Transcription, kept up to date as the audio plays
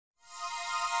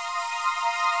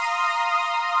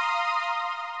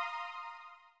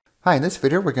Hi, in this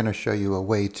video we're going to show you a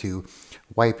way to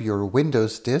wipe your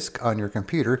Windows disk on your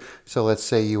computer. So let's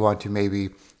say you want to maybe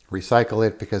recycle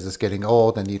it because it's getting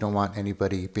old and you don't want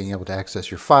anybody being able to access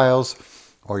your files,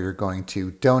 or you're going to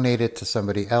donate it to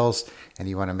somebody else and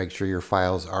you want to make sure your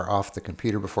files are off the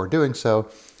computer before doing so,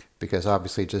 because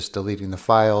obviously just deleting the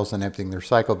files and emptying the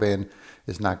recycle bin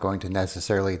is not going to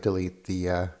necessarily delete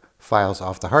the files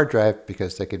off the hard drive,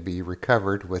 because they could be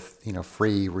recovered with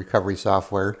free recovery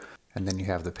software. And then you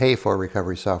have the pay for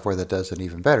recovery software that does an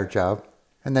even better job.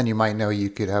 And then you might know you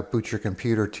could boot your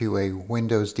computer to a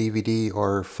Windows DVD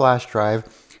or flash drive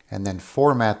and then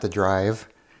format the drive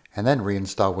and then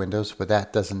reinstall Windows, but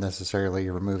that doesn't necessarily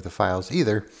remove the files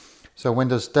either. So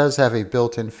Windows does have a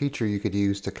built-in feature you could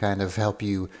use to kind of help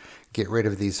you get rid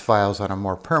of these files on a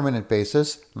more permanent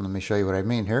basis. Let me show you what I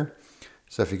mean here.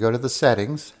 So if you go to the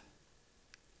settings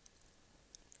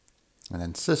and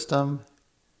then system,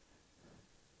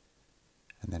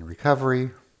 and then recovery,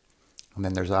 and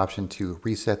then there's an option to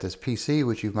reset this PC,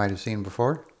 which you might have seen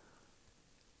before.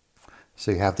 So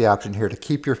you have the option here to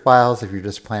keep your files if you're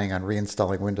just planning on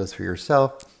reinstalling Windows for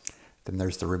yourself. Then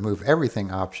there's the remove everything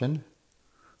option.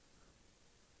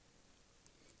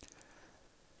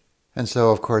 And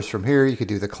so of course from here you could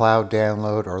do the cloud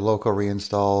download or local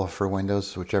reinstall for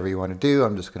Windows, whichever you want to do.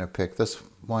 I'm just going to pick this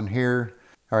one here.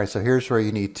 Alright, so here's where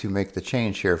you need to make the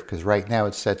change here, because right now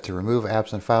it's set to remove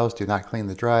apps and files, do not clean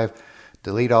the drive,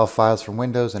 delete all files from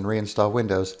Windows, and reinstall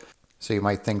Windows. So you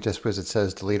might think just because it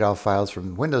says delete all files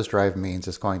from Windows drive means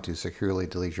it's going to securely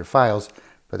delete your files,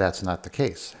 but that's not the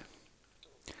case.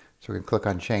 So we're going to click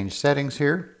on change settings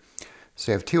here.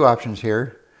 So you have two options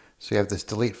here. So you have this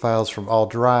delete files from all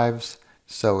drives.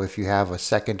 So if you have a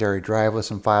secondary drive with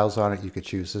some files on it, you could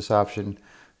choose this option.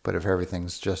 But if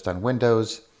everything's just on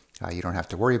Windows, you don't have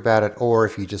to worry about it. Or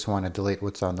if you just want to delete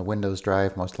what's on the Windows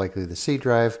drive, most likely the C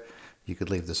drive, you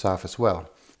could leave this off as well.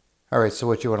 Alright, so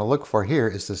what you want to look for here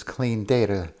is this clean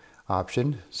data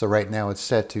option. So right now it's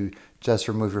set to just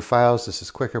remove your files. This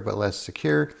is quicker but less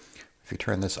secure. If you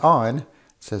turn this on, it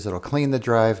says it'll clean the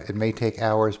drive. It may take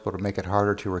hours, but it'll make it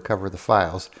harder to recover the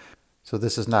files. So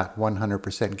this is not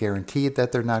 100% guaranteed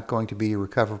that they're not going to be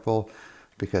recoverable,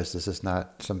 because this is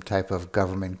not some type of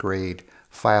government grade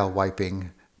file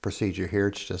wiping procedure here.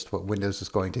 It's just what Windows is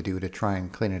going to do to try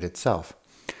and clean it itself.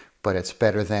 But it's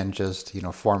better than just,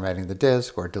 formatting the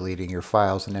disk or deleting your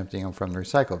files and emptying them from the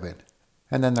recycle bin.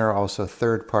 And then there are also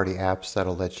third-party apps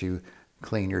that'll let you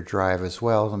clean your drive as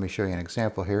well. Let me show you an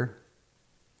example here.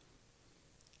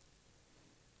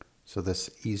 So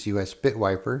this EaseUS Bit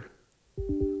Wiper.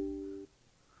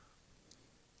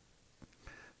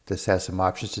 This has some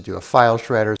options to do a file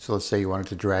shredder. So let's say you wanted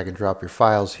to drag and drop your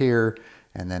files here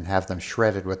and then have them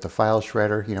shredded with the file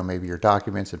shredder, maybe your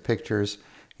documents and pictures,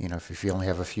 if you only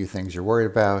have a few things you're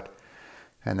worried about.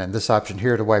 And then this option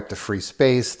here to wipe the free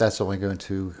space, that's only going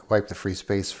to wipe the free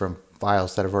space from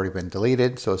files that have already been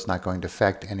deleted, so it's not going to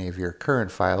affect any of your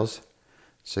current files.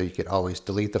 So you could always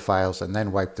delete the files and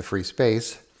then wipe the free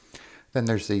space. Then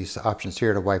there's these options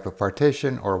here to wipe a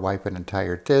partition or wipe an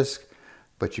entire disk,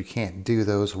 but you can't do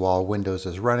those while Windows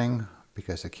is running,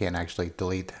 because it can't actually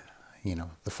delete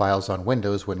the files on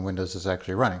Windows when Windows is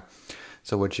actually running.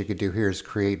 So what you could do here is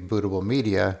create bootable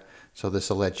media. So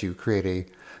this will let you create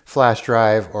a flash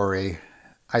drive or a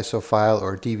ISO file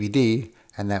or DVD,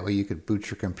 and that way you could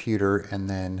boot your computer and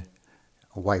then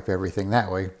wipe everything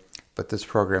that way. But this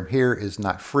program here is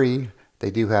not free.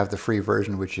 They do have the free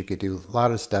version, which you could do a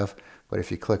lot of stuff, but if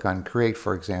you click on create,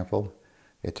 for example,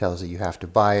 it tells you have to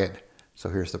buy it. So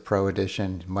here's the Pro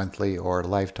Edition, monthly or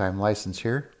lifetime license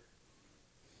here.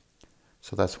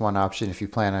 So that's one option if you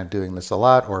plan on doing this a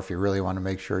lot, or if you really want to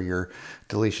make sure your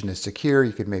deletion is secure,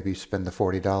 you could maybe spend the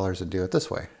 $40 and do it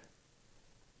this way.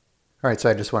 Alright,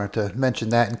 so I just wanted to mention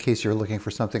that in case you're looking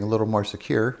for something a little more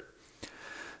secure.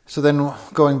 So then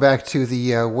going back to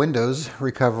the Windows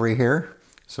recovery here.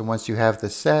 So once you have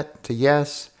this set to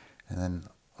yes, and then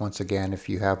once again, if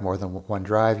you have more than one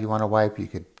drive you want to wipe, you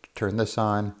could turn this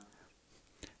on.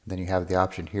 Then you have the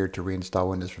option here to reinstall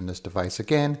Windows from this device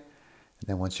again. And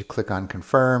then once you click on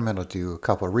confirm, it'll do a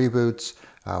couple of reboots,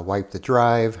 wipe the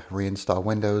drive, reinstall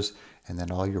Windows, and then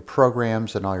all your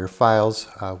programs and all your files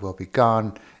will be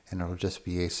gone, and it'll just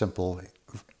be a simple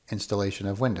installation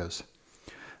of Windows.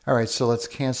 Alright, so let's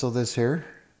cancel this here.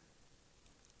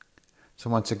 So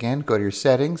once again, go to your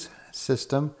settings,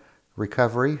 system,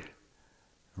 recovery,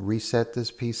 reset this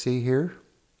PC here,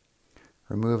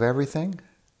 remove everything.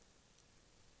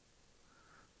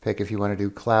 Pick if you want to do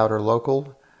cloud or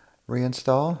local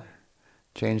reinstall,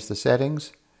 change the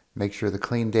settings, make sure the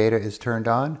clean data is turned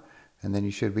on, and then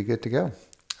you should be good to go.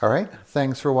 Alright,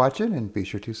 thanks for watching, and be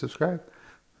sure to subscribe.